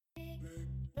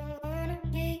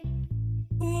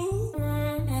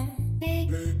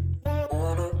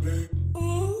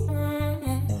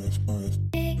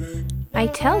I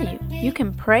tell you, you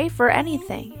can pray for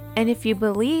anything, and if you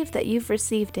believe that you've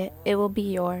received it, it will be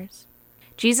yours.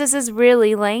 Jesus is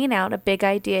really laying out a big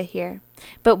idea here,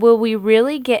 but will we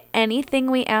really get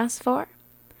anything we ask for?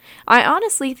 I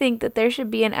honestly think that there should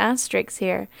be an asterisk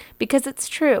here, because it's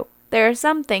true. There are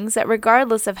some things that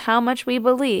regardless of how much we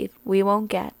believe, we won't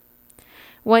get.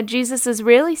 What Jesus is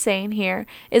really saying here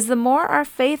is the more our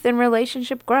faith and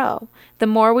relationship grow, the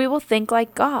more we will think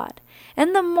like God,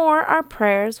 and the more our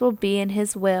prayers will be in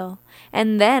His will,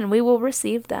 and then we will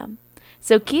receive them.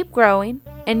 So keep growing,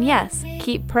 and yes,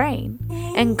 keep praying,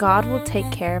 and God will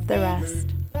take care of the rest.